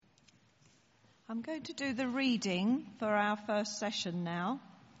I'm going to do the reading for our first session now.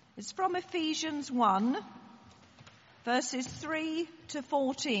 It's from Ephesians 1, verses 3 to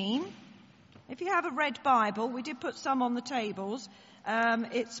 14. If you have a red Bible, we did put some on the tables.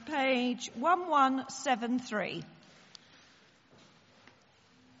 It's page 1173.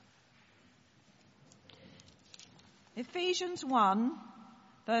 Ephesians 1,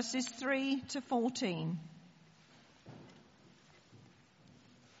 verses 3 to 14.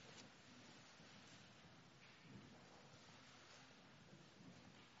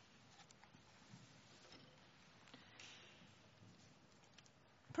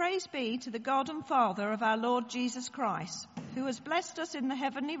 Praise be to the God and Father of our Lord Jesus Christ, who has blessed us in the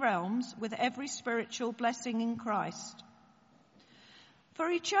heavenly realms with every spiritual blessing in Christ. For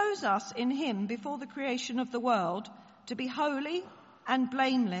he chose us in him before the creation of the world to be holy and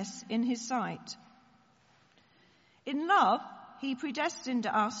blameless in his sight. In love, he predestined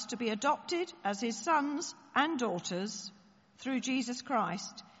us to be adopted as his sons and daughters through Jesus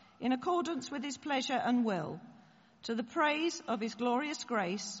Christ, in accordance with his pleasure and will, to the praise of his glorious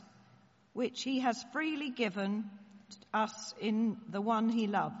grace, which he has freely given us in the one he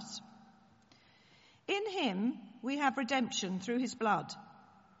loves. In him we have redemption through his blood,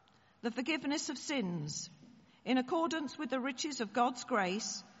 the forgiveness of sins, in accordance with the riches of God's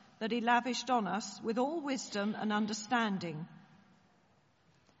grace that he lavished on us with all wisdom and understanding.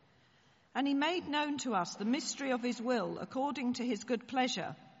 And he made known to us the mystery of his will according to his good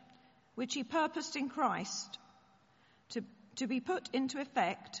pleasure, which he purposed in Christ, to be put into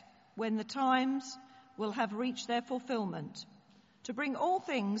effect when the times will have reached their fulfillment, to bring all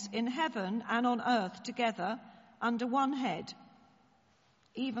things in heaven and on earth together under one head,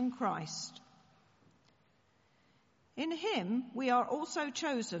 even Christ. In him we are also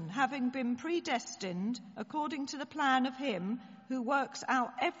chosen, having been predestined according to the plan of him who works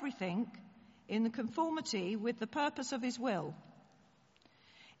out everything in the conformity with the purpose of his will,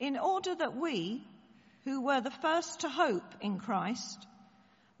 in order that we, who were the first to hope in Christ,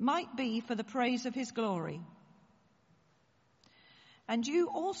 might be for the praise of his glory. And you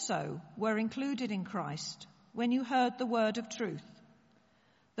also were included in Christ when you heard the word of truth,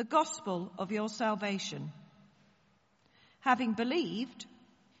 the gospel of your salvation. Having believed,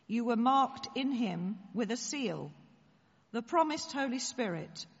 you were marked in him with a seal, the promised Holy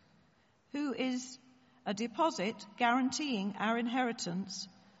Spirit, who is a deposit guaranteeing our inheritance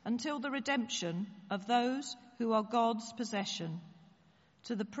until the redemption of those who are God's possession,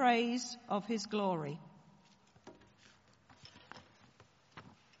 to the praise of his glory.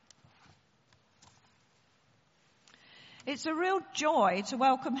 It's a real joy to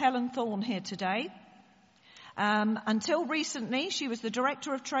welcome Helen Thorne here today. Until recently, she was the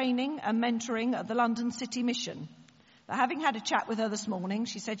Director of Training and Mentoring at the London City Mission. But having had a chat with her this morning,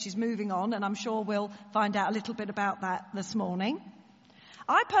 she said she's moving on, and I'm sure we'll find out a little bit about that this morning.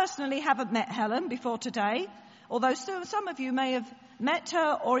 I personally haven't met Helen before today, although some of you may have met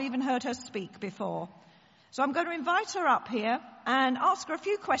her or even heard her speak before. So I'm going to invite her up here and ask her a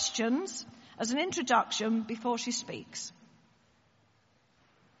few questions as an introduction before she speaks.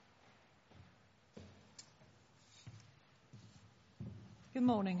 Good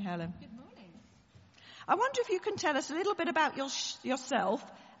morning, Helen. Good morning. I wonder if you can tell us a little bit about yourself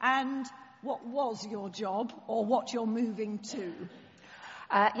and what was your job or what you're moving to.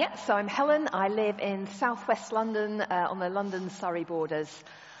 So I'm Helen. I live in southwest London on the London-Surrey borders.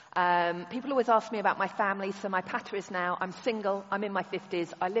 People always ask me about my family, so my patter is now I'm single, I'm in my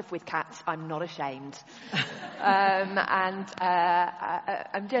 50s, I live with cats, I'm not ashamed. I'm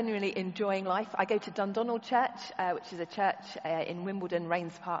genuinely enjoying life. I go to Dundonald Church, which is a church in Wimbledon,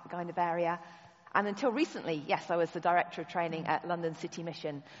 Rains Park kind of area. And until recently, yes, I was the Director of Training at London City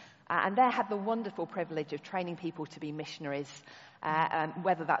Mission. And there had the wonderful privilege of training people to be missionaries,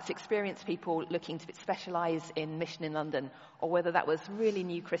 whether that's experienced people looking to specialise in mission in London, or whether that was really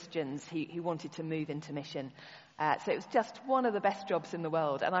new Christians who wanted to move into mission. So it was just one of the best jobs in the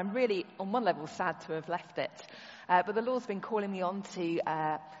world, and I'm really, on one level, sad to have left it. But the Lord's been calling me on to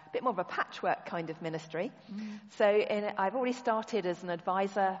a bit more of a patchwork kind of ministry. So I've already started as an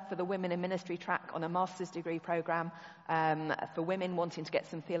advisor for the Women in Ministry track on a master's degree programme for women wanting to get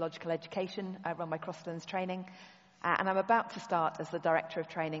some theological education run by Crosslands Training. And I'm about to start as the Director of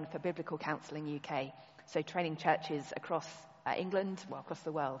Training for Biblical Counselling UK, so training churches across England, across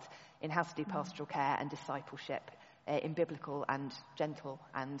the world, in how to do pastoral care and discipleship in biblical and gentle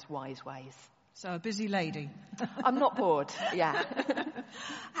and wise ways. So a busy lady. I'm not bored, yeah.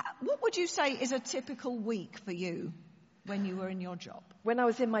 What would you say is a typical week for you when you were in your job? When I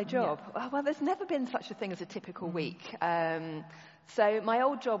was in my job? Yeah. Well, there's never been such a thing as a typical week. So my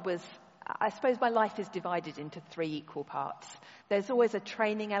old job was I suppose my life is divided into 3 equal parts. There's always a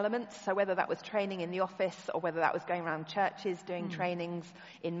training element, so whether that was training in the office or whether that was going around churches doing trainings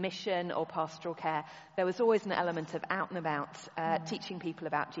in mission or pastoral care, there was always an element of out and about, teaching people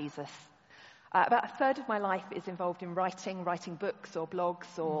about Jesus. About a third of my life is involved in writing books or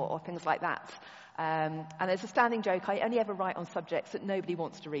blogs or things like that. And there's a standing joke, I only ever write on subjects that nobody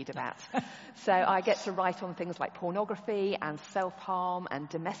wants to read about. So I get to write on things like pornography and self-harm and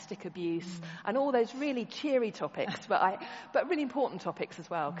domestic abuse and all those really cheery topics, but really important topics as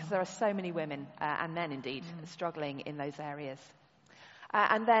well, because there are so many women, and men indeed, struggling in those areas.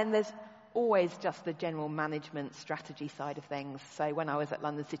 And then there's always just the general management strategy side of things. So when I was at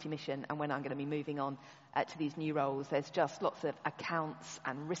London City Mission and when I'm going to be moving on to these new roles, there's just lots of accounts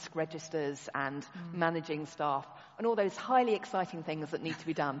and risk registers and managing staff and all those highly exciting things that need to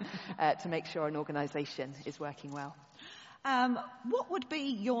be done to make sure an organisation is working well. What would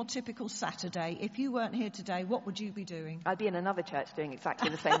be your typical Saturday? If you weren't here today, what would you be doing? I'd be in another church doing exactly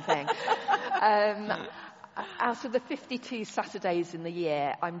the same thing. Out of the 52 Saturdays in the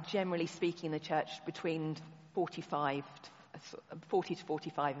year, I'm generally speaking in the church between 40 to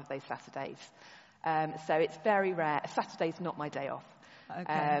 45 of those Saturdays. So it's very rare. Saturday's not my day off.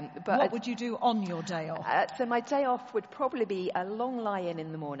 Okay. But what would you do on your day off? So my day off would probably be a long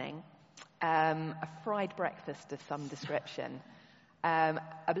lie-in the morning, a fried breakfast of some description, a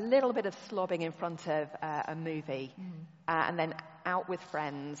little bit of slobbing in front of a movie, and then out with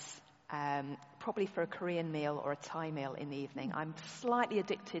friends, probably for a Korean meal or a Thai meal in the evening. I'm slightly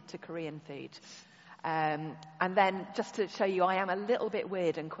addicted to Korean food. And then, just to show you, I am a little bit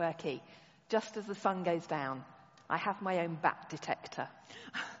weird and quirky. Just as the sun goes down, I have my own bat detector.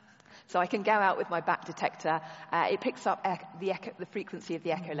 So I can go out with my bat detector. It picks up the frequency of the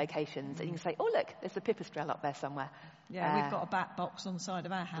echolocations. And you can say, oh, look, there's a pipistrelle up there somewhere. Yeah, we've got a bat box on the side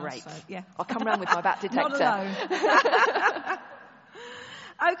of our house. Great. So, yeah. I'll come round with my bat detector. Not alone.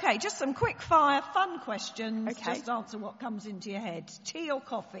 Okay, just some quick-fire fun questions. Okay. Just answer what comes into your head. Tea or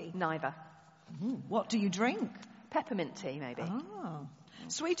coffee? Neither. What do you drink? Peppermint tea, maybe. Oh.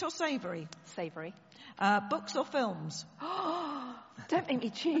 Sweet or savoury? Savoury. Books or films? Don't make me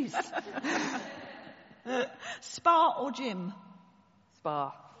choose. Spa or gym?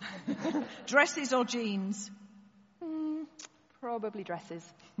 Spa. Dresses or jeans? Probably dresses.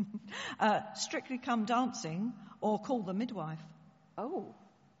 Strictly Come Dancing or Call the Midwife? Oh.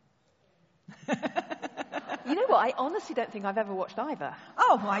 You know what? I honestly don't think I've ever watched either.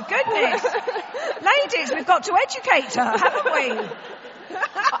 Oh, my goodness. Ladies, we've got to educate her, haven't we?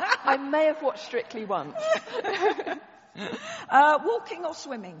 I may have watched Strictly once. Walking or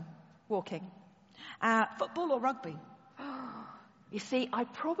swimming? Walking. Football or rugby? You see, I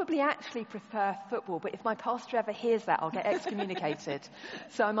probably actually prefer football, but if my pastor ever hears that, I'll get excommunicated.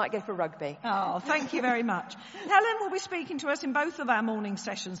 So I might go for rugby. Oh, thank you very much. Helen will be speaking to us in both of our morning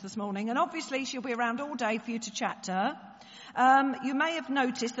sessions this morning, and obviously she'll be around all day for you to chat to her. You may have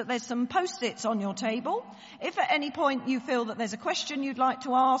noticed that there's some post-its on your table. If at any point you feel that there's a question you'd like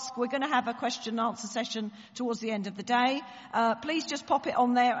to ask, we're going to have a question and answer session towards the end of the day. Please just pop it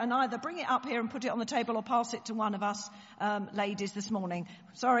on there and either bring it up here and put it on the table or pass it to one of us ladies this morning.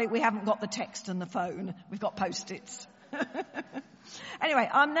 Sorry, we haven't got the text and the phone. We've got post-its. Anyway,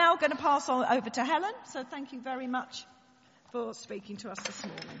 I'm now going to pass on over to Helen. So thank you very much for speaking to us this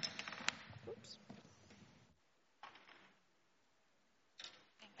morning. Oops.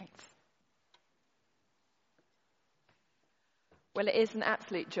 Thanks. Well, it is an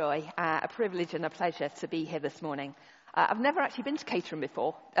absolute joy, a privilege and a pleasure to be here this morning. I've never actually been to Caterham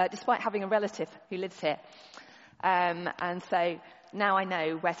before, despite having a relative who lives here. And so now I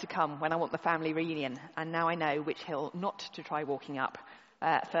know where to come when I want the family reunion, and now I know which hill not to try walking up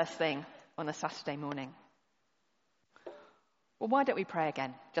first thing on a Saturday morning. Well, why don't we pray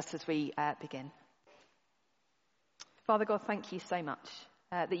again, just as we begin? Father God, thank you so much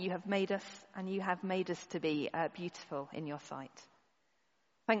that you have made us, and you have made us to be beautiful in your sight.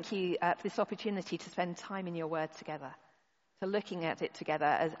 Thank you for this opportunity to spend time in your word together, to looking at it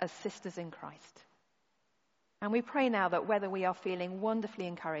together as sisters in Christ. And we pray now that whether we are feeling wonderfully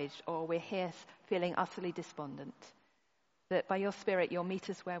encouraged or we're here feeling utterly despondent, that by your Spirit you'll meet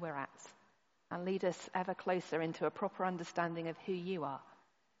us where we're at and lead us ever closer into a proper understanding of who you are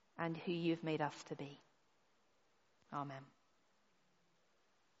and who you've made us to be. Amen.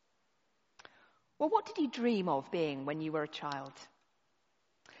 Well, what did you dream of being when you were a child?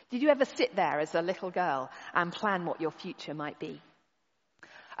 Did you ever sit there as a little girl and plan what your future might be?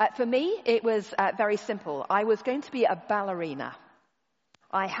 For me, it was very simple. I was going to be a ballerina.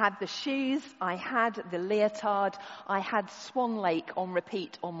 I had the shoes, I had the leotard, I had Swan Lake on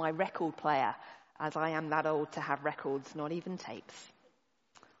repeat on my record player, as I am that old to have records, not even tapes.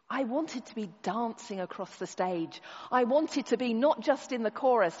 I wanted to be dancing across the stage. I wanted to be not just in the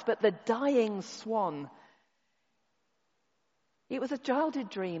chorus, but the dying swan. It was a childhood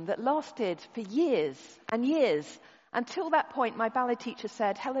dream that lasted for years and years. Until that point, my ballet teacher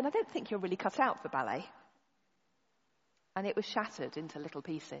said, "Helen, I don't think you're really cut out for ballet." And it was shattered into little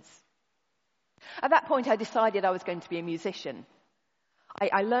pieces. At that point, I decided I was going to be a musician.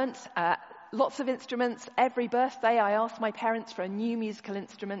 I learnt lots of instruments. Every birthday, I asked my parents for a new musical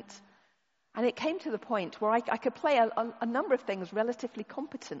instrument. And it came to the point where I could play a number of things relatively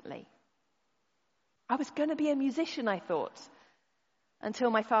competently. I was going to be a musician, I thought,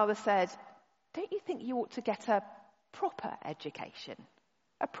 until my father said, "Don't you think you ought to get a proper education,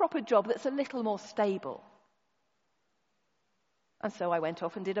 a proper job that's a little more stable?" And so I went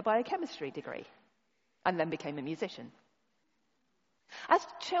off and did a biochemistry degree and then became a musician. As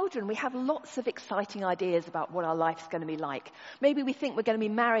children, we have lots of exciting ideas about what our life's going to be like. Maybe we think we're going to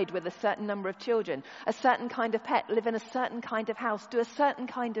be married with a certain number of children, a certain kind of pet, live in a certain kind of house, do a certain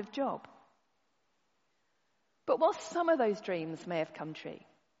kind of job. But while some of those dreams may have come true,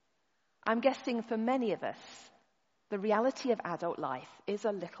 I'm guessing for many of us, the reality of adult life is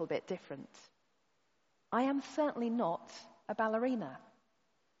a little bit different. I am certainly not a ballerina.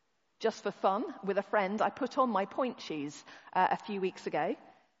 Just for fun, with a friend, I put on my point shoes a few weeks ago,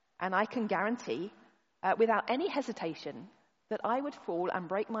 and I can guarantee, without any hesitation, that I would fall and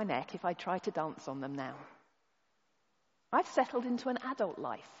break my neck if I tried to dance on them now. I've settled into an adult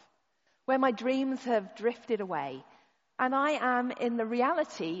life, where my dreams have drifted away, and I am in the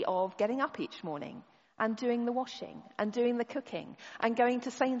reality of getting up each morning and doing the washing and doing the cooking and going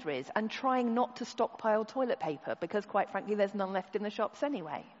to Sainsbury's and trying not to stockpile toilet paper because, quite frankly, there's none left in the shops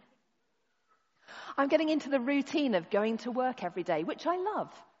anyway. I'm getting into the routine of going to work every day, which I love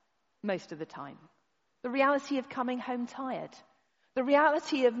most of the time. The reality of coming home tired. The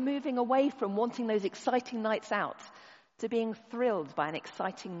reality of moving away from wanting those exciting nights out to being thrilled by an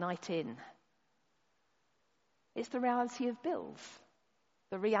exciting night in. It's the reality of bills.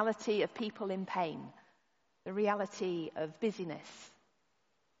 The reality of people in pain. The reality of busyness.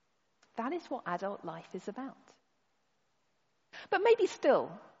 That is what adult life is about. But maybe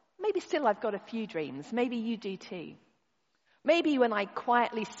still I've got a few dreams. Maybe you do too. Maybe when I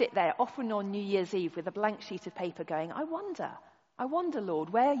quietly sit there, often on New Year's Eve, with a blank sheet of paper going, I wonder,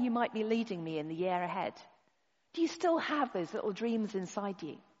 Lord, where you might be leading me in the year ahead. Do you still have those little dreams inside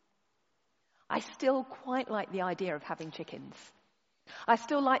you? I still quite like the idea of having chickens. I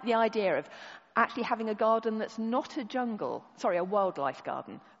still like the idea of actually having a garden that's not a jungle. Sorry, a wildlife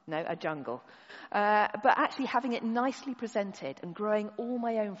garden. No, a jungle. But actually having it nicely presented and growing all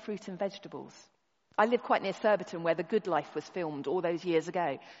my own fruit and vegetables. I live quite near Surbiton, where The Good Life was filmed all those years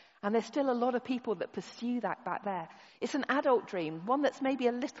ago. And there's still a lot of people that pursue that back there. It's an adult dream, one that's maybe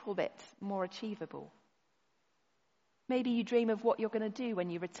a little bit more achievable. Maybe you dream of what you're going to do when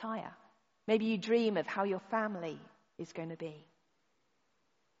you retire. Maybe you dream of how your family is going to be.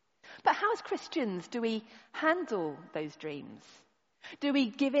 But how as Christians do we handle those dreams? Do we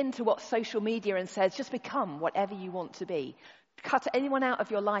give in to what social media and says, just become whatever you want to be? Cut anyone out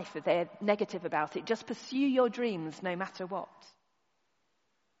of your life if they're negative about it. Just pursue your dreams no matter what.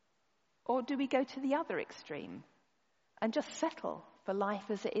 Or do we go to the other extreme and just settle for life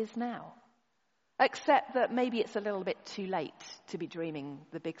as it is now? Accept that maybe it's a little bit too late to be dreaming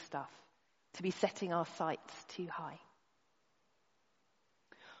the big stuff, to be setting our sights too high.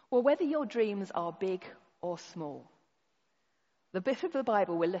 Well, whether your dreams are big or small, the bit of the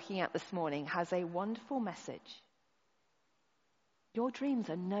Bible we're looking at this morning has a wonderful message. Your dreams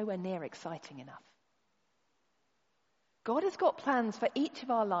are nowhere near exciting enough. God has got plans for each of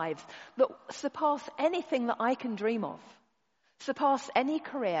our lives that surpass anything that I can dream of, surpass any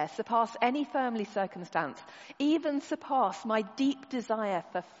career, surpass any family circumstance, even surpass my deep desire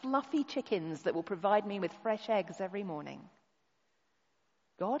for fluffy chickens that will provide me with fresh eggs every morning.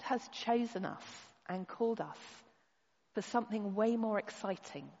 God has chosen us and called us for something way more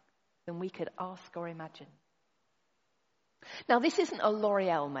exciting than we could ask or imagine. Now, this isn't a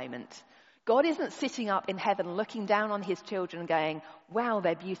L'Oreal moment. God isn't sitting up in heaven looking down on his children going, wow,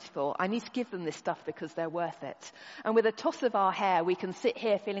 they're beautiful. I need to give them this stuff because they're worth it. And with a toss of our hair, we can sit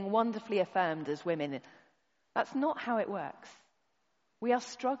here feeling wonderfully affirmed as women. That's not how it works. We are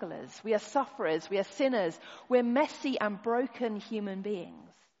strugglers. We are sufferers. We are sinners. We're messy and broken human beings.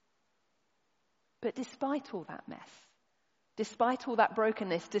 But despite all that mess, despite all that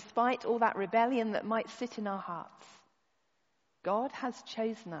brokenness, despite all that rebellion that might sit in our hearts, God has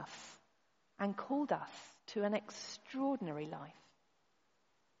chosen us and called us to an extraordinary life.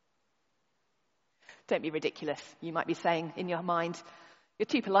 Don't be ridiculous, you might be saying in your mind. You're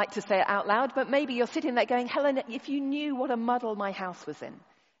too polite to say it out loud, but maybe you're sitting there going, Helen, if you knew what a muddle my house was in,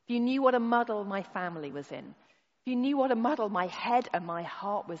 if you knew what a muddle my family was in, if you knew what a muddle my head and my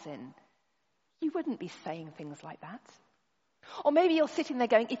heart was in, you wouldn't be saying things like that. Or maybe you're sitting there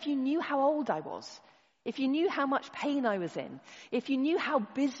going, if you knew how old I was, if you knew how much pain I was in, if you knew how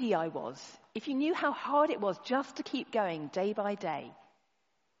busy I was, if you knew how hard it was just to keep going day by day,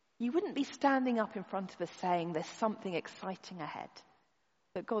 you wouldn't be standing up in front of us saying there's something exciting ahead,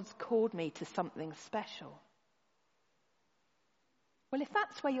 that God's called me to something special. Well, if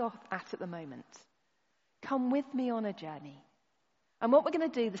that's where you're at the moment, come with me on a journey. And what we're going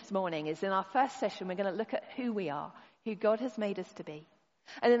to do this morning is in our first session, we're going to look at who we are, who God has made us to be.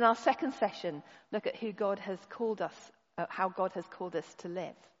 And in our second session, look at who God has called us, how God has called us to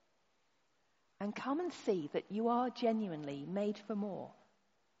live. And come and see that you are genuinely made for more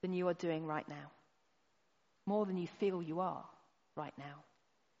than you are doing right now. More than you feel you are right now.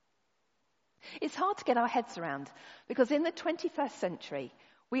 It's hard to get our heads around because in the 21st century,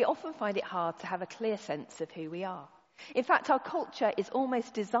 we often find it hard to have a clear sense of who we are. In fact, our culture is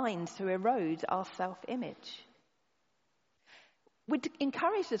almost designed to erode our self-image. We're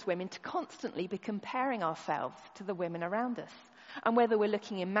encouraged as women to constantly be comparing ourselves to the women around us. And whether we're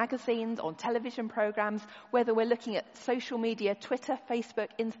looking in magazines, on television programs, whether we're looking at social media, Twitter, Facebook,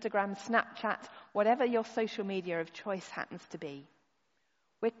 Instagram, Snapchat, whatever your social media of choice happens to be,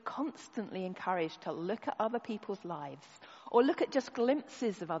 we're constantly encouraged to look at other people's lives or look at just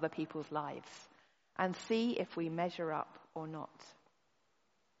glimpses of other people's lives and see if we measure up or not.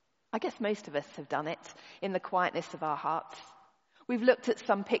 I guess most of us have done it in the quietness of our hearts. We've looked at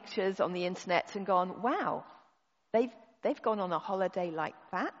some pictures on the internet and gone, wow, they've gone on a holiday like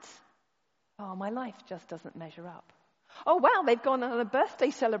that. Oh, my life just doesn't measure up. Oh, wow, they've gone on a birthday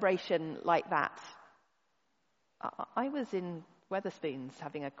celebration like that. I was in Wetherspoons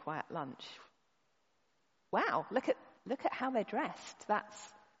having a quiet lunch. Wow, look at how they're dressed.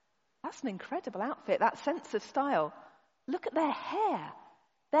 That's an incredible outfit, that sense of style. Look at their hair.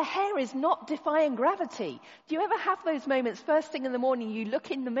 Their hair is not defying gravity. Do you ever have those moments, first thing in the morning, you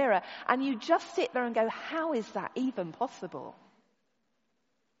look in the mirror and you just sit there and go, how is that even possible?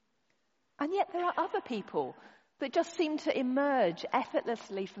 And yet there are other people that just seem to emerge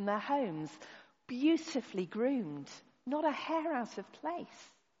effortlessly from their homes, beautifully groomed, not a hair out of place.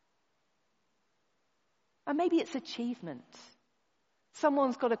 And maybe it's achievement.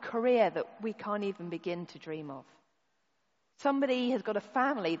 Someone's got a career that we can't even begin to dream of. Somebody has got a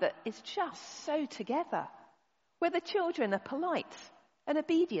family that is just so together, where the children are polite and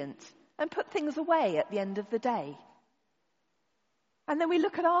obedient and put things away at the end of the day. And then we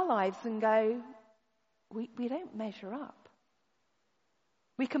look at our lives and go, we don't measure up.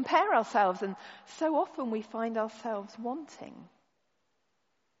 We compare ourselves and so often we find ourselves wanting.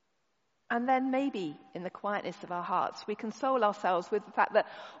 And then maybe in the quietness of our hearts, we console ourselves with the fact that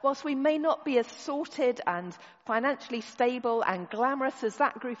whilst we may not be as sorted and financially stable and glamorous as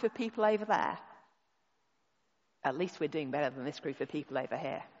that group of people over there, at least we're doing better than this group of people over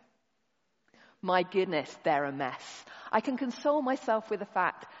here. My goodness, they're a mess. I can console myself with the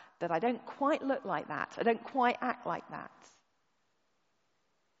fact that I don't quite look like that. I don't quite act like that.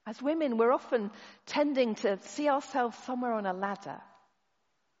 As women, we're often tending to see ourselves somewhere on a ladder,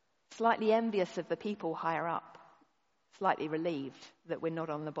 slightly envious of the people higher up, slightly relieved that we're not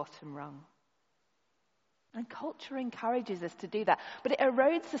on the bottom rung. And culture encourages us to do that, but it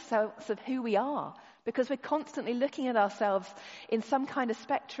erodes the sense of who we are because we're constantly looking at ourselves in some kind of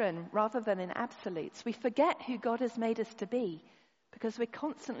spectrum rather than in absolutes. We forget who God has made us to be because we've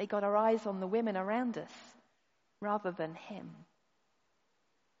constantly got our eyes on the women around us rather than Him.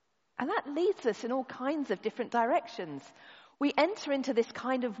 And that leads us in all kinds of different directions. We enter into this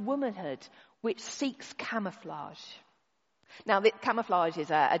kind of womanhood which seeks camouflage. Now, camouflage is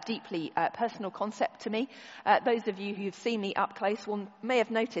a deeply personal concept to me. Those of you who've seen me up close may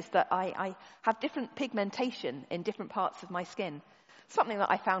have noticed that I have different pigmentation in different parts of my skin. Something that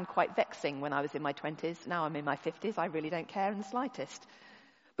I found quite vexing when I was in my 20s. Now I'm in my 50s. I really don't care in the slightest.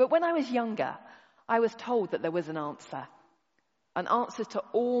 But when I was younger, I was told that there was an answer to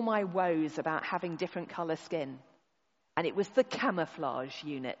all my woes about having different colour skin. And it was the camouflage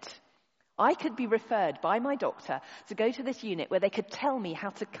unit. I could be referred by my doctor to go to this unit where they could tell me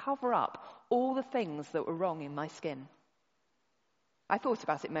how to cover up all the things that were wrong in my skin. I thought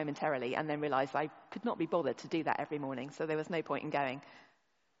about it momentarily and then realised I could not be bothered to do that every morning, so there was no point in going.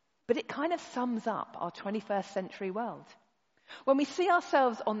 But it kind of sums up our 21st century world. When we see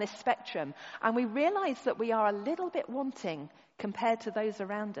ourselves on this spectrum and we realize that we are a little bit wanting compared to those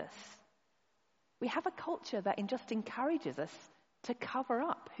around us, we have a culture that just encourages us to cover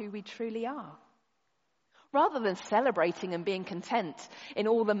up who we truly are. Rather than celebrating and being content in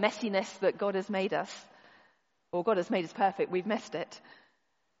all the messiness that God has made us, or God has made us perfect, we've messed it,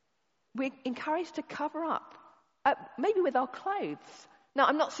 we're encouraged to cover up, maybe with our clothes. Now,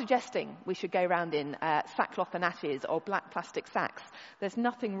 I'm not suggesting we should go around in sackcloth and ashes or black plastic sacks. There's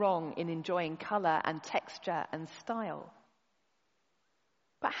nothing wrong in enjoying colour and texture and style.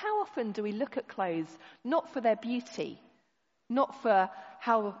 But how often do we look at clothes not for their beauty, not for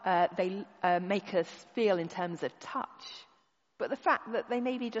how they make us feel in terms of touch, but the fact that they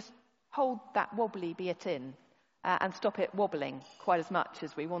maybe just hold that wobbly bit in and stop it wobbling quite as much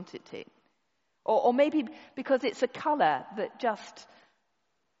as we want it to? Or maybe because it's a colour that just,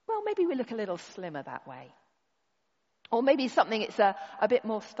 well, maybe we look a little slimmer that way. Or maybe something it's a bit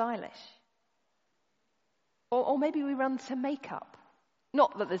more stylish. Or maybe we run to makeup.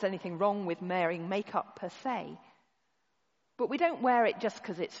 Not that there's anything wrong with wearing makeup per se, but we don't wear it just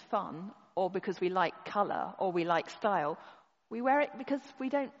because it's fun or because we like colour or we like style. We wear it because we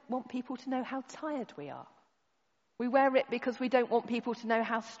don't want people to know how tired we are. We wear it because we don't want people to know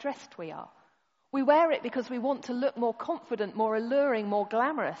how stressed we are. We wear it because we want to look more confident, more alluring, more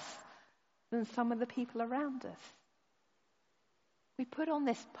glamorous than some of the people around us. We put on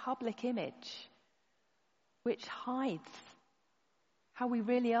this public image which hides how we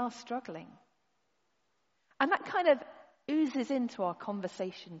really are struggling. And that kind of oozes into our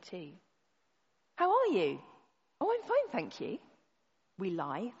conversation too. How are you? Oh, I'm fine, thank you. We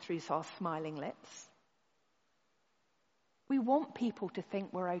lie through our smiling lips. We want people to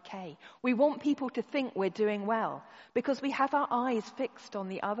think we're okay. We want people to think we're doing well because we have our eyes fixed on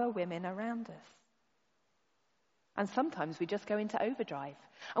the other women around us. And sometimes we just go into overdrive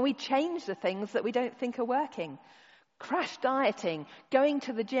and we change the things that we don't think are working. Crash dieting, going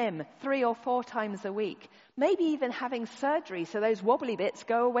to the gym 3 or 4 times a week, maybe even having surgery so those wobbly bits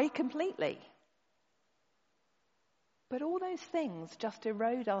go away completely. But all those things just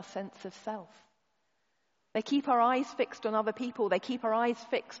erode our sense of self. They keep our eyes fixed on other people. They keep our eyes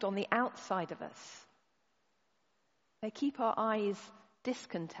fixed on the outside of us. They keep our eyes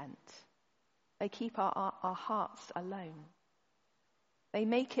discontent. They keep our hearts alone. They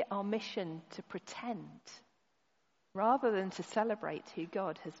make it our mission to pretend rather than to celebrate who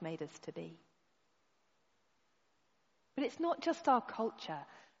God has made us to be. But it's not just our culture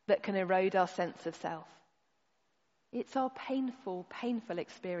that can erode our sense of self. It's our painful, painful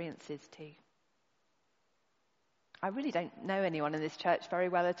experiences too. I really don't know anyone in this church very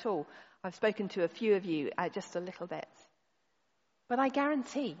well at all. I've spoken to a few of you just a little bit. But I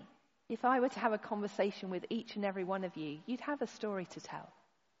guarantee, if I were to have a conversation with each and every one of you, you'd have a story to tell.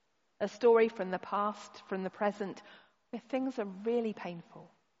 A story from the past, from the present, where things are really painful.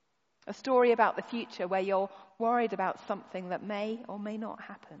 A story about the future where you're worried about something that may or may not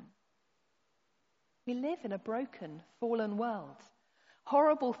happen. We live in a broken, fallen world.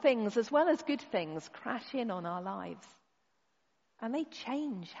 Horrible things as well as good things crash in on our lives. And they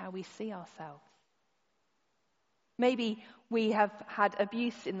change how we see ourselves. Maybe we have had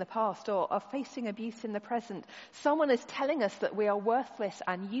abuse in the past or are facing abuse in the present. Someone is telling us that we are worthless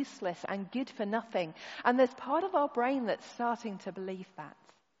and useless and good for nothing. And there's part of our brain that's starting to believe that.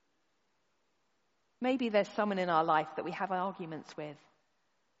 Maybe there's someone in our life that we have arguments with.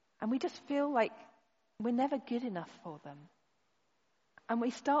 And we just feel like we're never good enough for them. And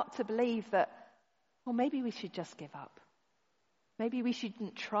we start to believe that, well, maybe we should just give up. Maybe we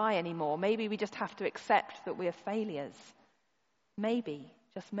shouldn't try anymore. Maybe we just have to accept that we are failures. Maybe,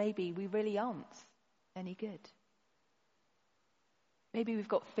 just maybe, we really aren't any good. Maybe we've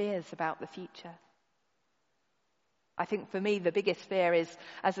got fears about the future. I think for me, the biggest fear is,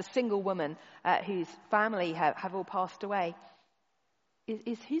 as a single woman whose family have all passed away,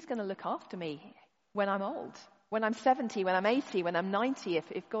 is who's going to look after me when I'm old? When I'm 70, when I'm 80, when I'm 90,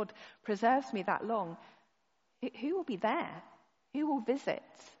 if God preserves me that long, who will be there? Who will visit?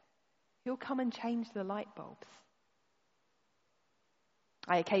 Who will come and change the light bulbs?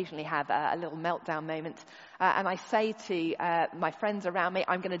 I occasionally have a little meltdown moment, and I say to my friends around me,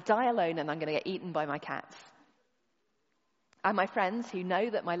 I'm going to die alone and I'm going to get eaten by my cats. And my friends, who know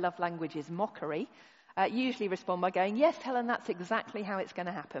that my love language is mockery, usually respond by going, yes, Helen, that's exactly how it's going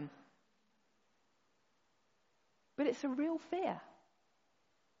to happen. But it's a real fear.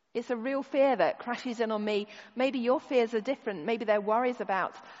 It's a real fear that crashes in on me. Maybe your fears are different. Maybe they're worries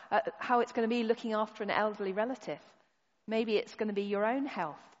about how it's going to be looking after an elderly relative. Maybe it's going to be your own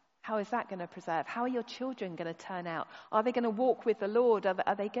health. How is that going to preserve? How are your children going to turn out? Are they going to walk with the Lord?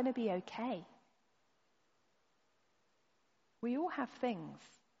 Are they going to be okay? We all have things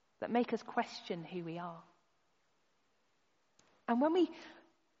that make us question who we are. And when we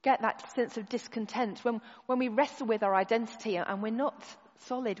get that sense of discontent, when we wrestle with our identity and we're not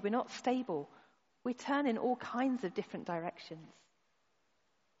solid, we're not stable, we turn in all kinds of different directions.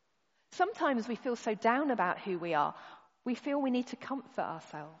 Sometimes we feel so down about who we are, we feel we need to comfort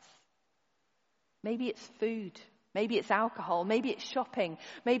ourselves. Maybe it's food, maybe it's alcohol, maybe it's shopping,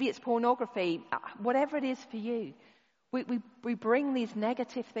 maybe it's pornography, whatever it is for you. We bring these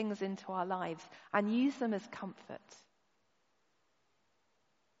negative things into our lives and use them as comfort.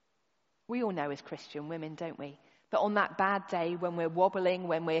 We all know as Christian women, don't we, that on that bad day when we're wobbling,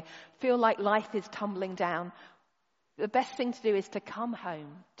 when we feel like life is tumbling down, the best thing to do is to come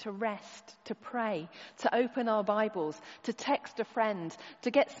home, to rest, to pray, to open our Bibles, to text a friend,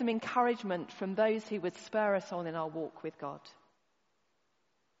 to get some encouragement from those who would spur us on in our walk with God.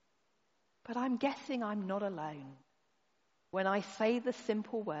 But I'm guessing I'm not alone when I say the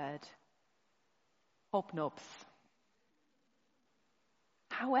simple word, hobnobs.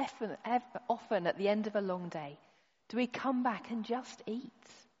 How often at the end of a long day do we come back and just eat?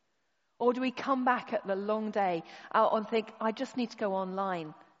 Or do we come back at the long day and think, I just need to go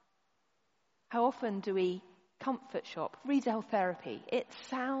online? How often do we comfort shop, retail therapy? It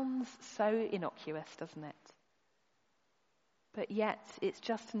sounds so innocuous, doesn't it? But yet it's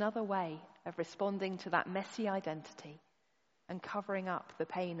just another way of responding to that messy identity and covering up the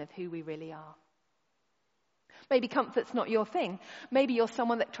pain of who we really are. Maybe comfort's not your thing. Maybe you're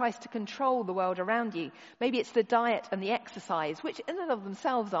someone that tries to control the world around you. Maybe it's the diet and the exercise, which in and of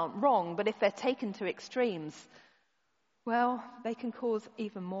themselves aren't wrong, but if they're taken to extremes, well, they can cause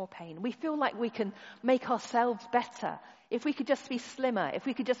even more pain. We feel like we can make ourselves better if we could just be slimmer, if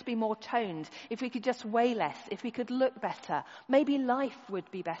we could just be more toned, if we could just weigh less, if we could look better. Maybe life would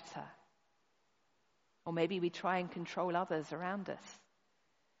be better. Or maybe we try and control others around us.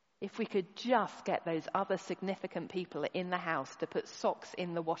 If we could just get those other significant people in the house to put socks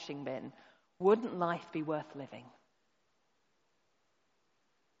in the washing bin, wouldn't life be worth living?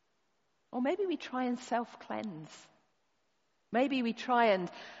 Or maybe we try and self-cleanse. Maybe we try and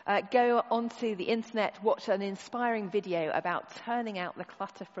go onto the internet, watch an inspiring video about turning out the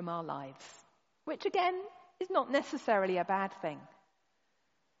clutter from our lives, which again is not necessarily a bad thing.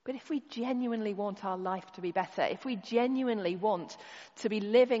 But if we genuinely want our life to be better, if we genuinely want to be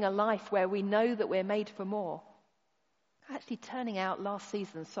living a life where we know that we're made for more, actually turning out last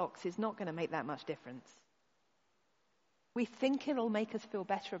season's socks is not going to make that much difference. We think it'll make us feel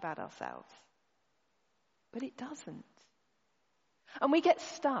better about ourselves, but it doesn't. And we get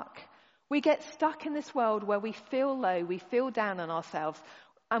stuck. We get stuck in this world where we feel low, we feel down on ourselves,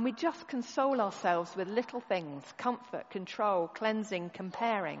 and we just console ourselves with little things: comfort, control, cleansing,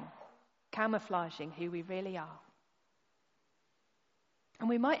 comparing, camouflaging who we really are. And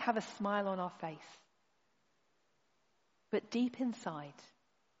we might have a smile on our face, but deep inside,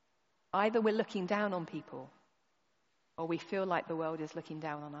 either we're looking down on people or we feel like the world is looking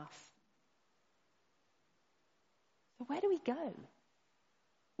down on us. So where do we go?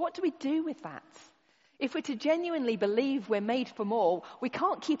 What do we do with that? If we're to genuinely believe we're made for more, we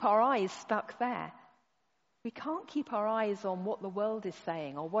can't keep our eyes stuck there. We can't keep our eyes on what the world is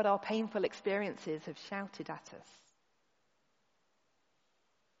saying or what our painful experiences have shouted at us.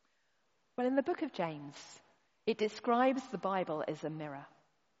 Well, in the book of James, it describes the Bible as a mirror.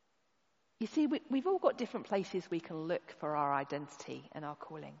 You see, we've all got different places we can look for our identity and our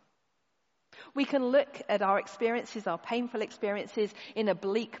calling. We can look at our experiences, our painful experiences, in a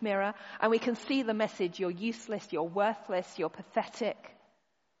bleak mirror, and we can see the message: you're useless, you're worthless, you're pathetic.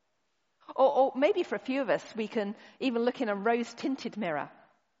 Or maybe for a few of us, we can even look in a rose-tinted mirror.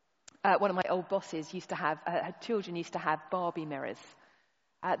 One of my old bosses used to have, her children used to have Barbie mirrors.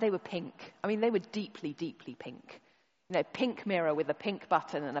 They were pink. I mean, they were deeply, deeply pink. You know, pink mirror with a pink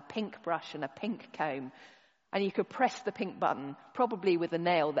button and a pink brush and a pink comb. And you could press the pink button, probably with a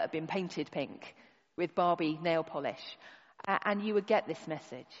nail that had been painted pink, with Barbie nail polish. And you would get this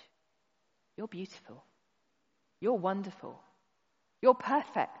message: you're beautiful. You're wonderful. You're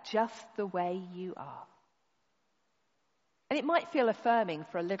perfect just the way you are. And it might feel affirming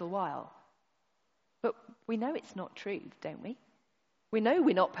for a little while, but we know it's not true, don't we? We know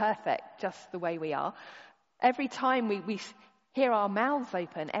we're not perfect just the way we are. Every time we hear our mouths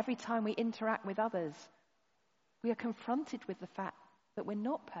open, every time we interact with others, we are confronted with the fact that we're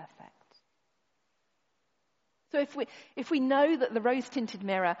not perfect. So if we know that the rose-tinted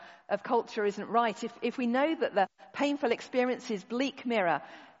mirror of culture isn't right, if we know that the painful experiences bleak mirror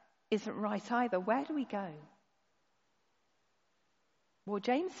isn't right either. Where do we go? Well,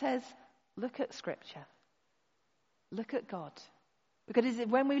 James says, look at Scripture. Look at God. Because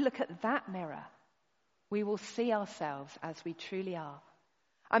when we look at that mirror, we will see ourselves as we truly are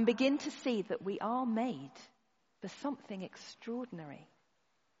and begin to see that we are made for something extraordinary.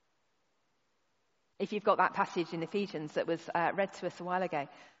 If you've got that passage in Ephesians that was read to us a while ago,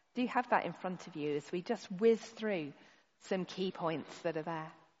 do you have that in front of you as we just whiz through some key points that are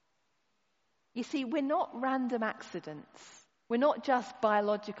there? You see, we're not random accidents. We're not just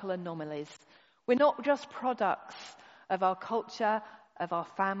biological anomalies. We're not just products of our culture, of our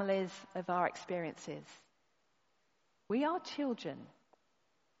families, of our experiences. We are children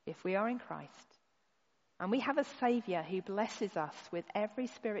if we are in Christ. And we have a Saviour who blesses us with every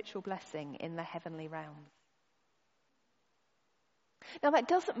spiritual blessing in the heavenly realms. Now, that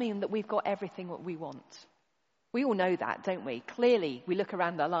doesn't mean that we've got everything that we want. We all know that, don't we? Clearly, we look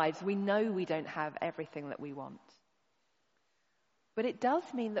around our lives, we know we don't have everything that we want. But it does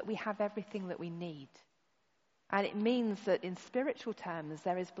mean that we have everything that we need. And it means that in spiritual terms,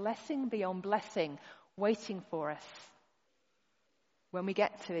 there is blessing beyond blessing waiting for us when we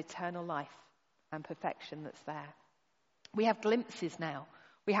get to eternal life and perfection that's there. We have glimpses now.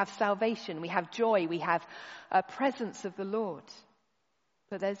 We have salvation. We have joy. We have a presence of the Lord.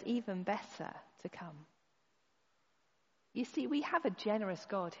 But there's even better to come. You see, we have a generous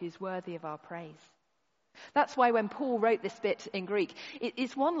God who's worthy of our praise. That's why when Paul wrote this bit in Greek,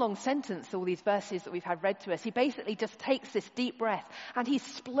 it's one long sentence, all these verses that we've had read to us. He basically just takes this deep breath and he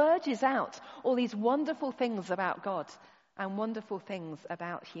splurges out all these wonderful things about God and wonderful things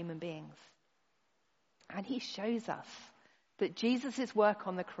about human beings. And he shows us that Jesus' work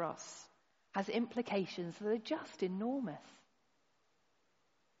on the cross has implications that are just enormous.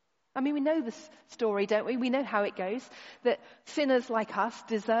 I mean, we know this story, don't we? We know how it goes, that sinners like us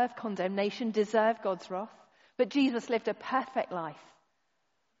deserve condemnation, deserve God's wrath. But Jesus lived a perfect life.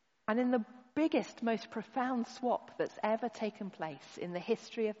 And in the biggest, most profound swap that's ever taken place in the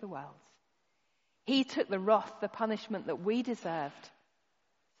history of the world, he took the wrath, the punishment that we deserved,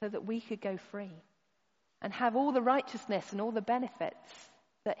 so that we could go free and have all the righteousness and all the benefits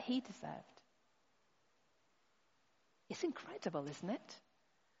that he deserved. It's incredible, isn't it?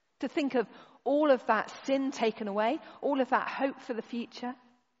 To think of all of that sin taken away, all of that hope for the future.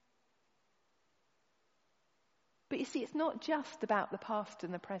 But you see, it's not just about the past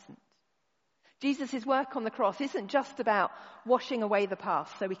and the present. Jesus' work on the cross isn't just about washing away the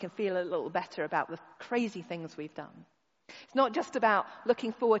past so we can feel a little better about the crazy things we've done. It's not just about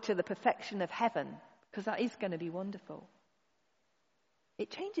looking forward to the perfection of heaven, because that is going to be wonderful. It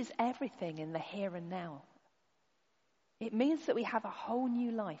changes everything in the here and now. It means that we have a whole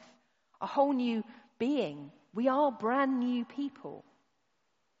new life, a whole new being. We are brand new people.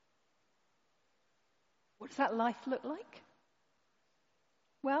 What does that life look like?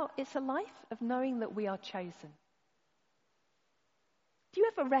 Well, it's a life of knowing that we are chosen. Do you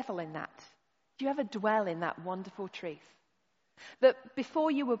ever revel in that? Do you ever dwell in that wonderful truth? That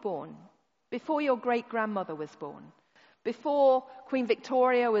before you were born, before your great-grandmother was born, before Queen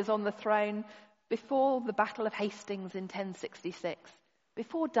Victoria was on the throne, before the Battle of Hastings in 1066,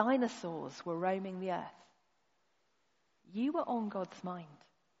 before dinosaurs were roaming the earth, you were on God's mind.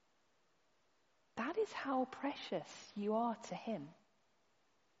 That is how precious you are to him.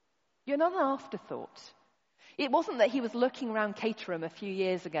 You're not an afterthought. It wasn't that he was looking around Caterham a few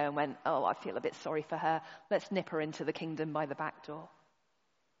years ago and went, oh, I feel a bit sorry for her. Let's nip her into the kingdom by the back door.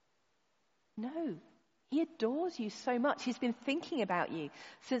 No, he adores you so much. He's been thinking about you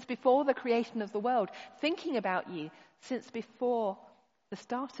since before the creation of the world, thinking about you since before the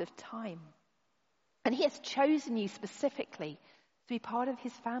start of time. And he has chosen you specifically to be part of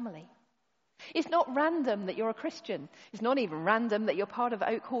his family. It's not random that you're a Christian. It's not even random that you're part of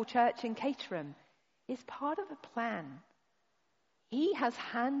Oak Hall Church in Caterham. It's part of a plan. He has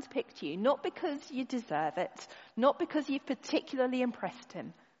handpicked you, not because you deserve it, not because you've particularly impressed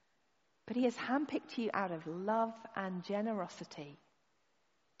him, but he has handpicked you out of love and generosity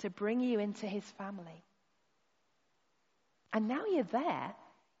to bring you into his family. And now you're there.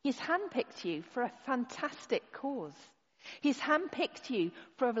 He's handpicked you for a fantastic cause. He's handpicked you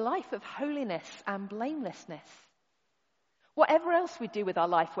for a life of holiness and blamelessness. Whatever else we do with our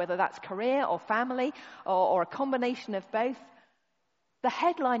life, whether that's career or family or a combination of both, the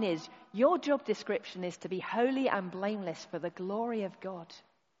headline is, your job description is to be holy and blameless for the glory of God.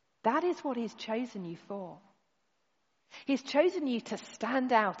 That is what he's chosen you for. He's chosen you to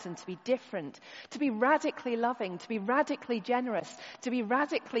stand out and to be different, to be radically loving, to be radically generous, to be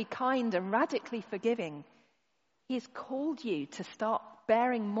radically kind and radically forgiving. He has called you to start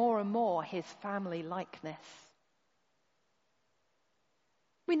bearing more and more his family likeness.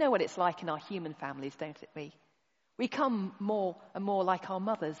 We know what it's like in our human families, don't we? We come more and more like our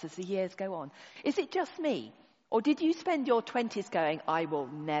mothers as the years go on. Is it just me? Or did you spend your 20s going, I will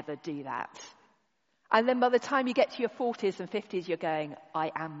never do that? And then by the time you get to your 40s and 50s, you're going,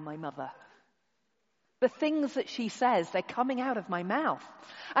 I am my mother. The things that she says, they're coming out of my mouth.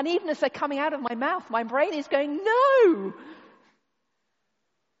 And even as they're coming out of my mouth, my brain is going, no!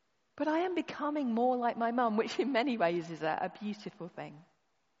 But I am becoming more like my mum, which in many ways is a beautiful thing.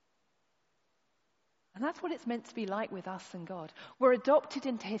 And that's what it's meant to be like with us and God. We're adopted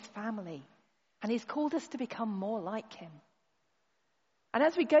into his family, and he's called us to become more like him. And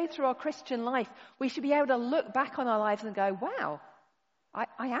as we go through our Christian life, we should be able to look back on our lives and go, wow, I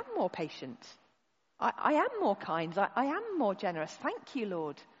am more patient. I am more kind. I am more generous. Thank you,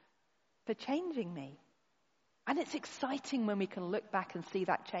 Lord, for changing me. And it's exciting when we can look back and see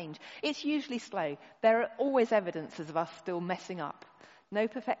that change. It's usually slow. There are always evidences of us still messing up. No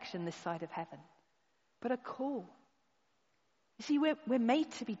perfection this side of heaven. But a call. You see, we're made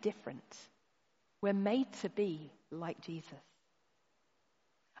to be different. We're made to be like Jesus.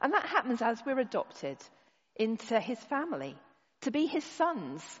 And that happens as we're adopted into his family, to be his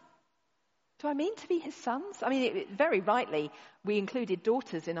sons. Do I mean to be his sons? I mean, very rightly, we included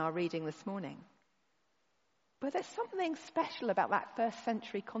daughters in our reading this morning. But there's something special about that first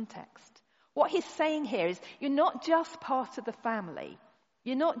century context. What he's saying here is you're not just part of the family.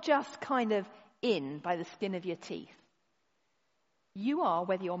 You're not just kind of in by the skin of your teeth. You are,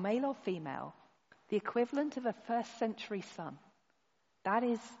 whether you're male or female, the equivalent of a first century son. That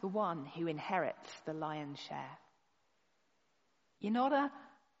is the one who inherits the lion's share. You're not a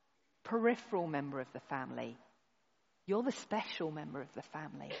peripheral member of the family. You're the special member of the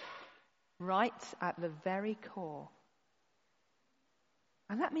family, right at the very core.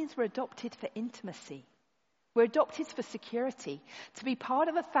 And that means we're adopted for intimacy. We're adopted for security, to be part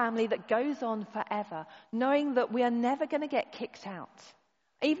of a family that goes on forever, knowing that we are never going to get kicked out.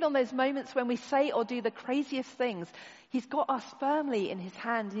 Even on those moments when we say or do the craziest things, he's got us firmly in his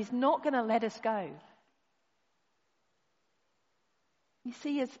hand. He's not going to let us go. You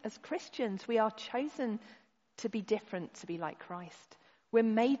see, as Christians, we are chosen to be different, to be like Christ. We're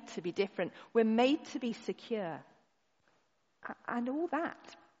made to be different. We're made to be secure. And all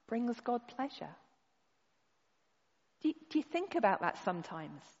that brings God pleasure. Do you think about that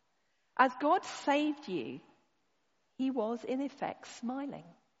sometimes? As God saved you, he was in effect smiling.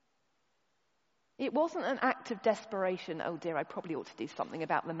 It wasn't an act of desperation, oh dear, I probably ought to do something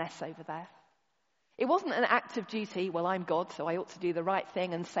about the mess over there. It wasn't an act of duty, well, I'm God, so I ought to do the right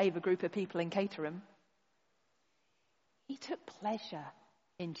thing and save a group of people in Caterham. He took pleasure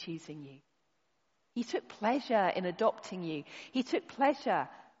in choosing you. He took pleasure in adopting you. He took pleasure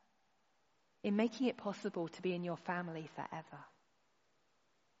in making it possible to be in your family forever.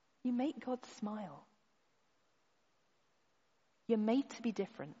 You make God smile. You're made to be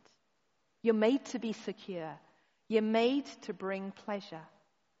different. You're made to be secure. You're made to bring pleasure.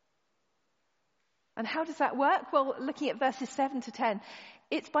 And how does that work? Well, looking at verses 7 to 10,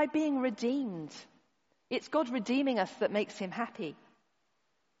 it's by being redeemed. It's God redeeming us that makes him happy.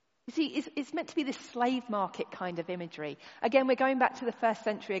 You see, it's meant to be this slave market kind of imagery. Again, we're going back to the first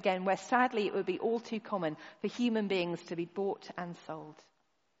century again, where sadly it would be all too common for human beings to be bought and sold.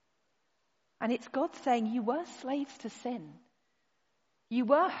 And it's God saying, you were slaves to sin. You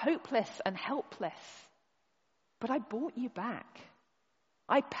were hopeless and helpless, but I bought you back.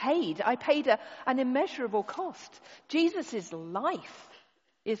 I paid an immeasurable cost. Jesus' life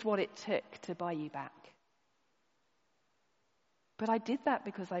is what it took to buy you back. But I did that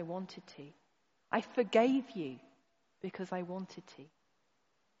because I wanted to. I forgave you because I wanted to.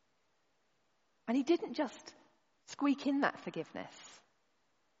 And he didn't just squeak in that forgiveness.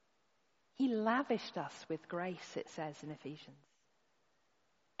 He lavished us with grace, it says in Ephesians.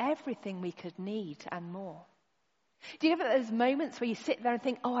 Everything we could need and more. Do you ever get those moments where you sit there and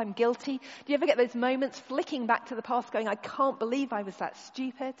think, oh, I'm guilty? Do you ever get those moments flicking back to the past going, I can't believe I was that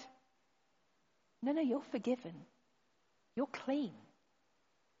stupid? No, you're forgiven. You're clean.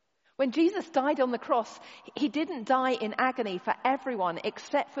 When Jesus died on the cross, he didn't die in agony for everyone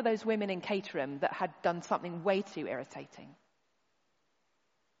except for those women in Caterham that had done something way too irritating.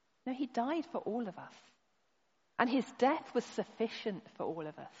 No, he died for all of us. And his death was sufficient for all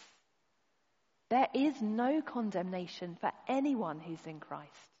of us. There is no condemnation for anyone who's in Christ.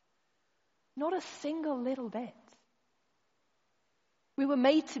 Not a single little bit. We were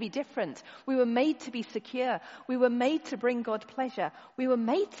made to be different. We were made to be secure. We were made to bring God pleasure. We were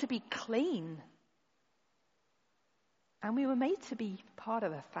made to be clean. And we were made to be part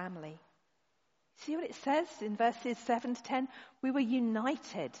of a family. See what it says in verses 7 to 10? We were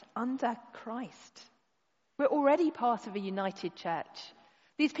united under Christ. We're already part of a united church.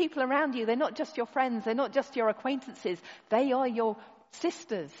 These people around you, they're not just your friends, they're not just your acquaintances, they are your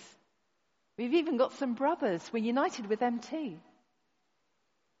sisters. We've even got some brothers. We're united with them too.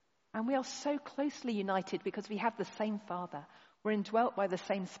 And we are so closely united because we have the same Father. We're indwelt by the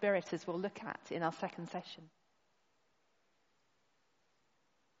same Spirit, as we'll look at in our second session.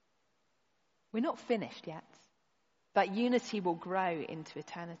 We're not finished yet. That unity will grow into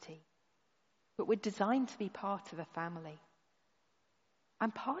eternity. But we're designed to be part of a family.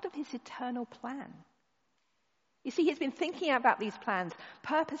 And part of his eternal plan. You see, he's been thinking about these plans,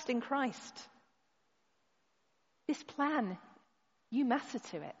 purposed in Christ. This plan, you matter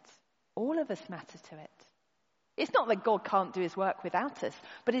to it. All of us matter to it. It's not that God can't do his work without us,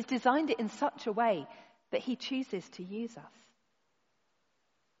 but he's designed it in such a way that he chooses to use us.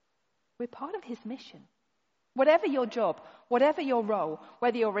 We're part of his mission. Whatever your job, whatever your role,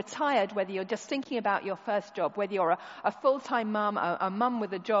 whether you're retired, whether you're just thinking about your first job, whether you're a full-time mum, a mum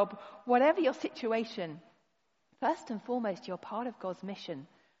with a job, whatever your situation, first and foremost, you're part of God's mission,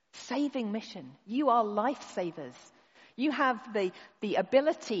 saving mission. You are lifesavers. You have the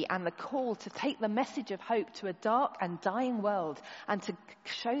ability and the call to take the message of hope to a dark and dying world and to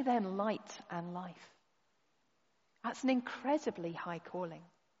show them light and life. That's an incredibly high calling.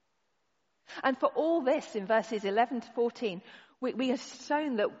 And for all this, in verses 11 to 14, we are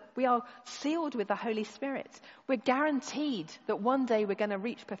shown that we are sealed with the Holy Spirit. We're guaranteed that one day we're going to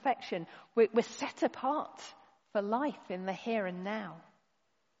reach perfection. We're set apart for life in the here and now.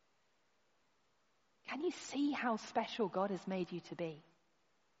 Can you see how special God has made you to be?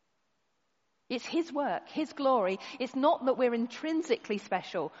 It's his work, his glory. It's not that we're intrinsically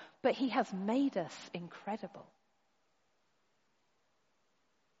special, but he has made us incredible.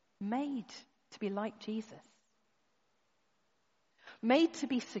 Made to be like Jesus. Made to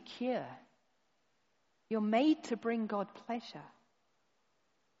be secure. You're made to bring God pleasure.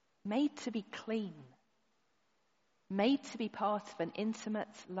 Made to be clean. Made to be part of an intimate,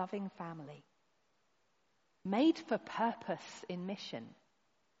 loving family. Made for purpose in mission.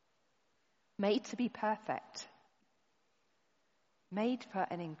 Made to be perfect. Made for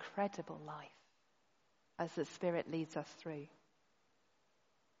an incredible life as the Spirit leads us through.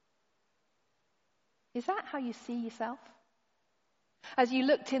 Is that how you see yourself? As you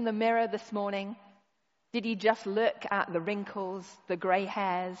looked in the mirror this morning, did you just look at the wrinkles, the grey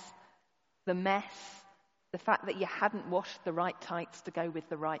hairs, the mess, the fact that you hadn't washed the right tights to go with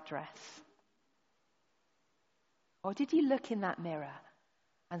the right dress? Or did you look in that mirror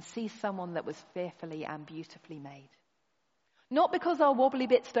and see someone that was fearfully and beautifully made? Not because our wobbly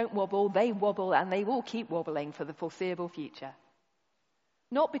bits don't wobble, they wobble and they will keep wobbling for the foreseeable future.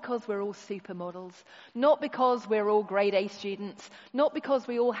 Not because we're all supermodels, not because we're all grade A students, not because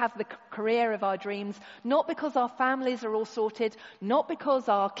we all have the career of our dreams, not because our families are all sorted, not because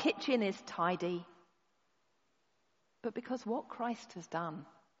our kitchen is tidy, but because what Christ has done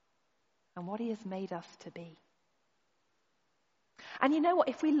and what he has made us to be. And you know what?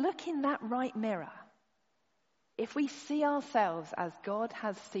 If we look in that right mirror, if we see ourselves as God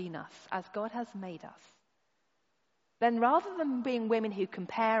has seen us, as God has made us, then rather than being women who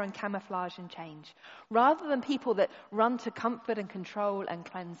compare and camouflage and change, rather than people that run to comfort and control and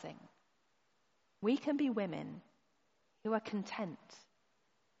cleansing, we can be women who are content,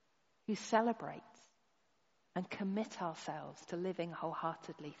 who celebrate and commit ourselves to living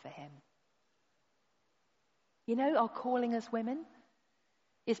wholeheartedly for him. You know, our calling as women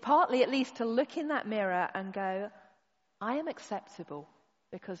is partly at least to look in that mirror and go, I am acceptable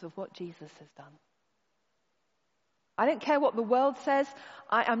because of what Jesus has done. I don't care what the world says.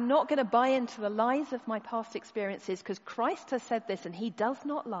 I'm not going to buy into the lies of my past experiences because Christ has said this and he does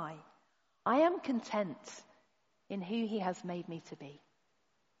not lie. I am content in who he has made me to be.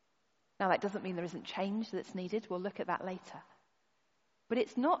 Now, that doesn't mean there isn't change that's needed. We'll look at that later. But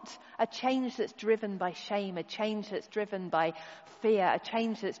it's not a change that's driven by shame, a change that's driven by fear, a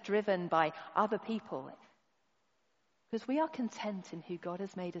change that's driven by other people. Because we are content in who God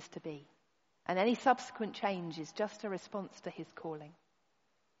has made us to be. And any subsequent change is just a response to his calling.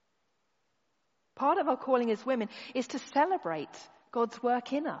 Part of our calling as women is to celebrate God's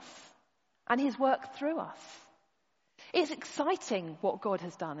work in us and his work through us. It's exciting what God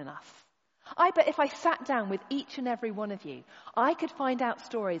has done in us. I bet if I sat down with each and every one of you, I could find out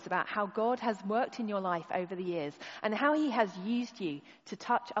stories about how God has worked in your life over the years and how he has used you to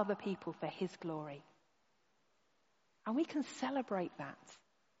touch other people for his glory. And we can celebrate that.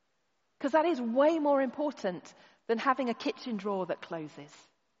 Because that is way more important than having a kitchen drawer that closes.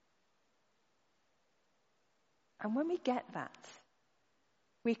 And when we get that,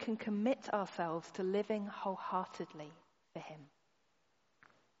 we can commit ourselves to living wholeheartedly for him.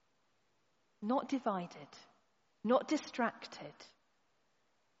 Not divided, not distracted,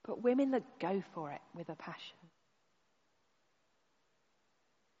 but women that go for it with a passion.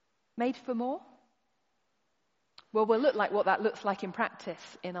 Made for more? Well, we'll look like what that looks like in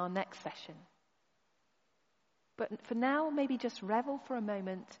practice in our next session. But for now, maybe just revel for a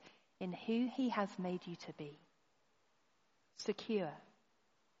moment in who he has made you to be. Secure,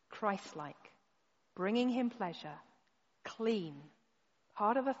 Christ-like, bringing him pleasure, clean,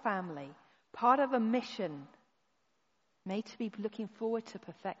 part of a family, part of a mission, made to be looking forward to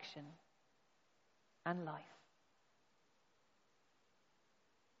perfection and life.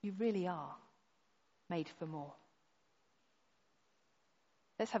 You really are made for more.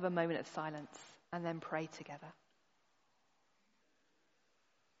 Let's have a moment of silence and then pray together.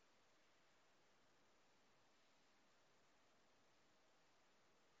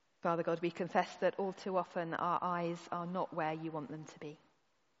 Father God, we confess that all too often our eyes are not where you want them to be.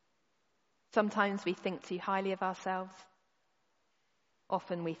 Sometimes we think too highly of ourselves.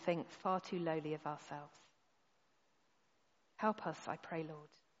 Often we think far too lowly of ourselves. Help us, I pray, Lord,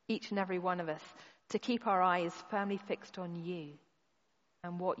 each and every one of us, to keep our eyes firmly fixed on you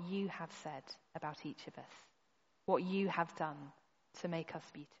and what you have said about each of us, what you have done to make us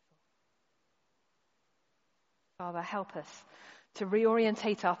beautiful. Father, help us to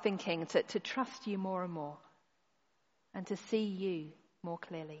reorientate our thinking, to trust you more and more, and to see you more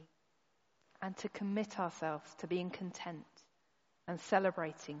clearly, and to commit ourselves to being content and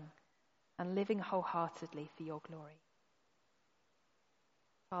celebrating and living wholeheartedly for your glory.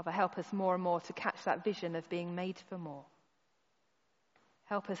 Father, help us more and more to catch that vision of being made for more.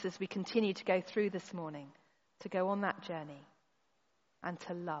 Help us as we continue to go through this morning, to go on that journey and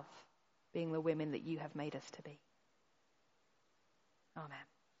to love being the women that you have made us to be. Amen.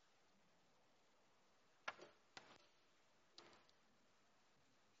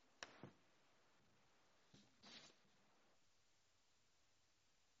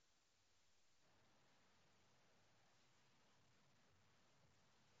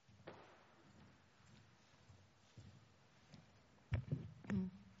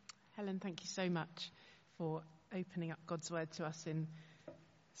 Helen, thank you so much for opening up God's word to us in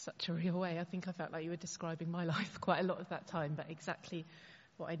such a real way. I think I felt like you were describing my life quite a lot of that time, but exactly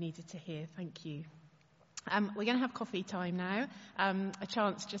what I needed to hear. Thank you. We're going to have coffee time now, a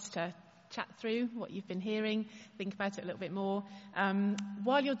chance just to chat through what you've been hearing, think about it a little bit more.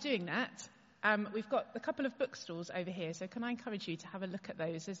 While you're doing that, we've got a couple of bookstores over here, so can I encourage you to have a look at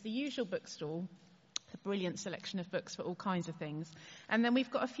those? There's the usual bookstall, a brilliant selection of books for all kinds of things. And then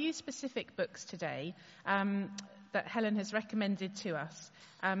we've got a few specific books today that Helen has recommended to us.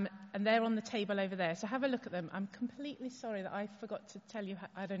 And they're on the table over there. So have a look at them. I'm completely sorry that I forgot to tell you.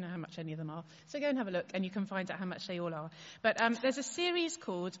 I don't know how much any of them are. So go and have a look and you can find out how much they all are. But there's a series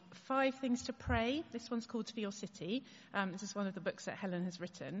called 5 Things to Pray. This one's called For Your City. This is one of the books that Helen has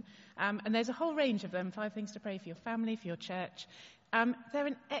written. And there's a whole range of them. 5 Things to Pray for your family, for your church. They're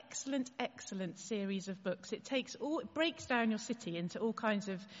an excellent, excellent series of books. It breaks down your city into all kinds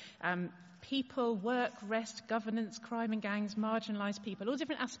of people, work, rest, governance, crime and gangs, marginalised people, all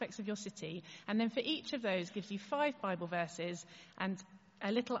different aspects of your city. And then for each of those gives you 5 Bible verses and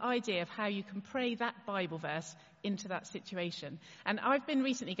a little idea of how you can pray that Bible verse into that situation. And I've been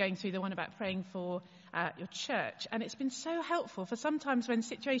recently going through the one about praying for your church, and it's been so helpful for sometimes when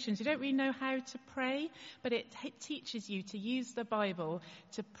situations you don't really know how to pray, but it teaches you to use the Bible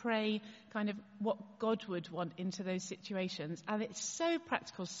to pray kind of what God would want into those situations. And it's so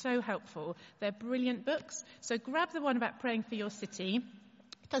practical, so helpful. They're brilliant books. So grab the one about praying for your city.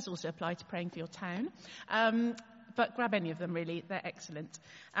 It does also apply to praying for your town. But grab any of them, really. They're excellent.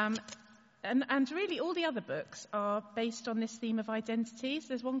 And really all the other books are based on this theme of identities.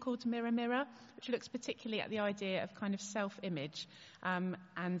 There's one called Mirror, Mirror, which looks particularly at the idea of kind of self-image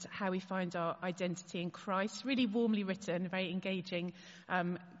and how we find our identity in Christ. Really warmly written, very engaging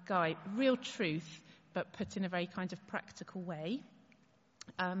guide. Real truth, but put in a very kind of practical way.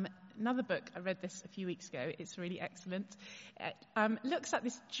 Another book, I read this a few weeks ago, it's really excellent. It looks at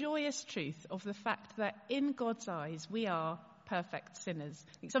this joyous truth of the fact that in God's eyes we are perfect sinners.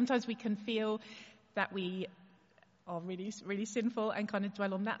 I think sometimes we can feel that we are really, really sinful and kind of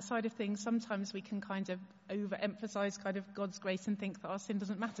dwell on that side of things. Sometimes we can kind of overemphasize kind of God's grace and think that our sin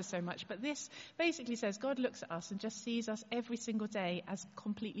doesn't matter so much. But this basically says God looks at us and just sees us every single day as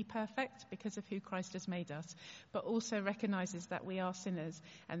completely perfect because of who Christ has made us, but also recognizes that we are sinners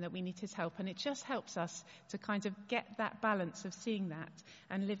and that we need his help. And it just helps us to kind of get that balance of seeing that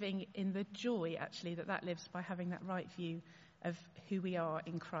and living in the joy, actually, that lives by having that right view of who we are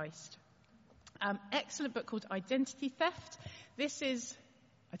in Christ. Excellent book called Identity Theft. This is,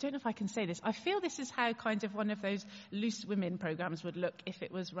 I don't know if I can say this, I feel this is how kind of one of those Loose Women programs would look if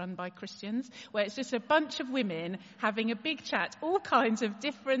it was run by Christians, where it's just a bunch of women having a big chat, all kinds of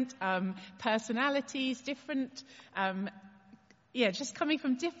different personalities, different just coming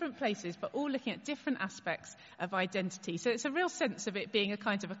from different places, but all looking at different aspects of identity. So it's a real sense of it being a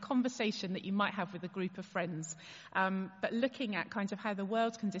kind of a conversation that you might have with a group of friends, but looking at kind of how the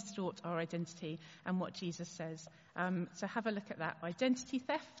world can distort our identity and what Jesus says. So have a look at that, Identity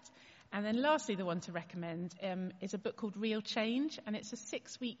Theft. And then lastly, the one to recommend is a book called Real Change, and it's a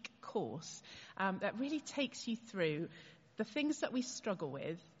 6-week course that really takes you through the things that we struggle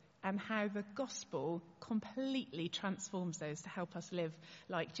with and how the gospel completely transforms those to help us live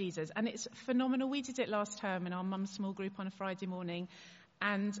like Jesus. And it's phenomenal. We did it last term in our mum's small group on a Friday morning.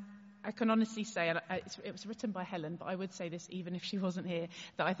 And I can honestly say, and it was written by Helen, but I would say this even if she wasn't here,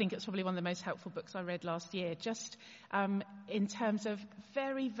 that I think it's probably one of the most helpful books I read last year, just in terms of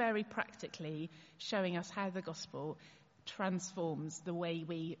very, very practically showing us how the gospel transforms the way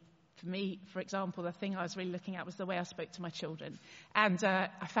we. For me, for example, the thing I was really looking at was the way I spoke to my children. And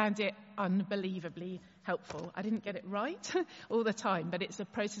I found it unbelievably helpful. I didn't get it right all the time, but it's a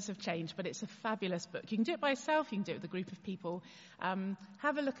process of change. But it's a fabulous book. You can do it by yourself. You can do it with a group of people.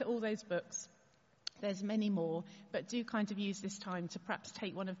 Have a look at all those books. There's many more. But do kind of use this time to perhaps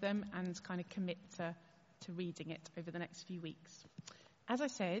take one of them and kind of commit to reading it over the next few weeks. As I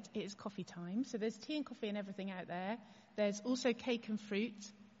said, it is coffee time. So there's tea and coffee and everything out there. There's also cake and fruit.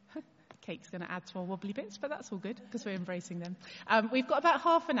 Cake's going to add to our wobbly bits, but that's all good because we're embracing them. We've got about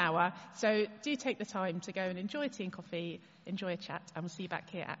half an hour, so do take the time to go and enjoy tea and coffee, enjoy a chat, and we'll see you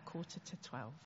back here at 11:45.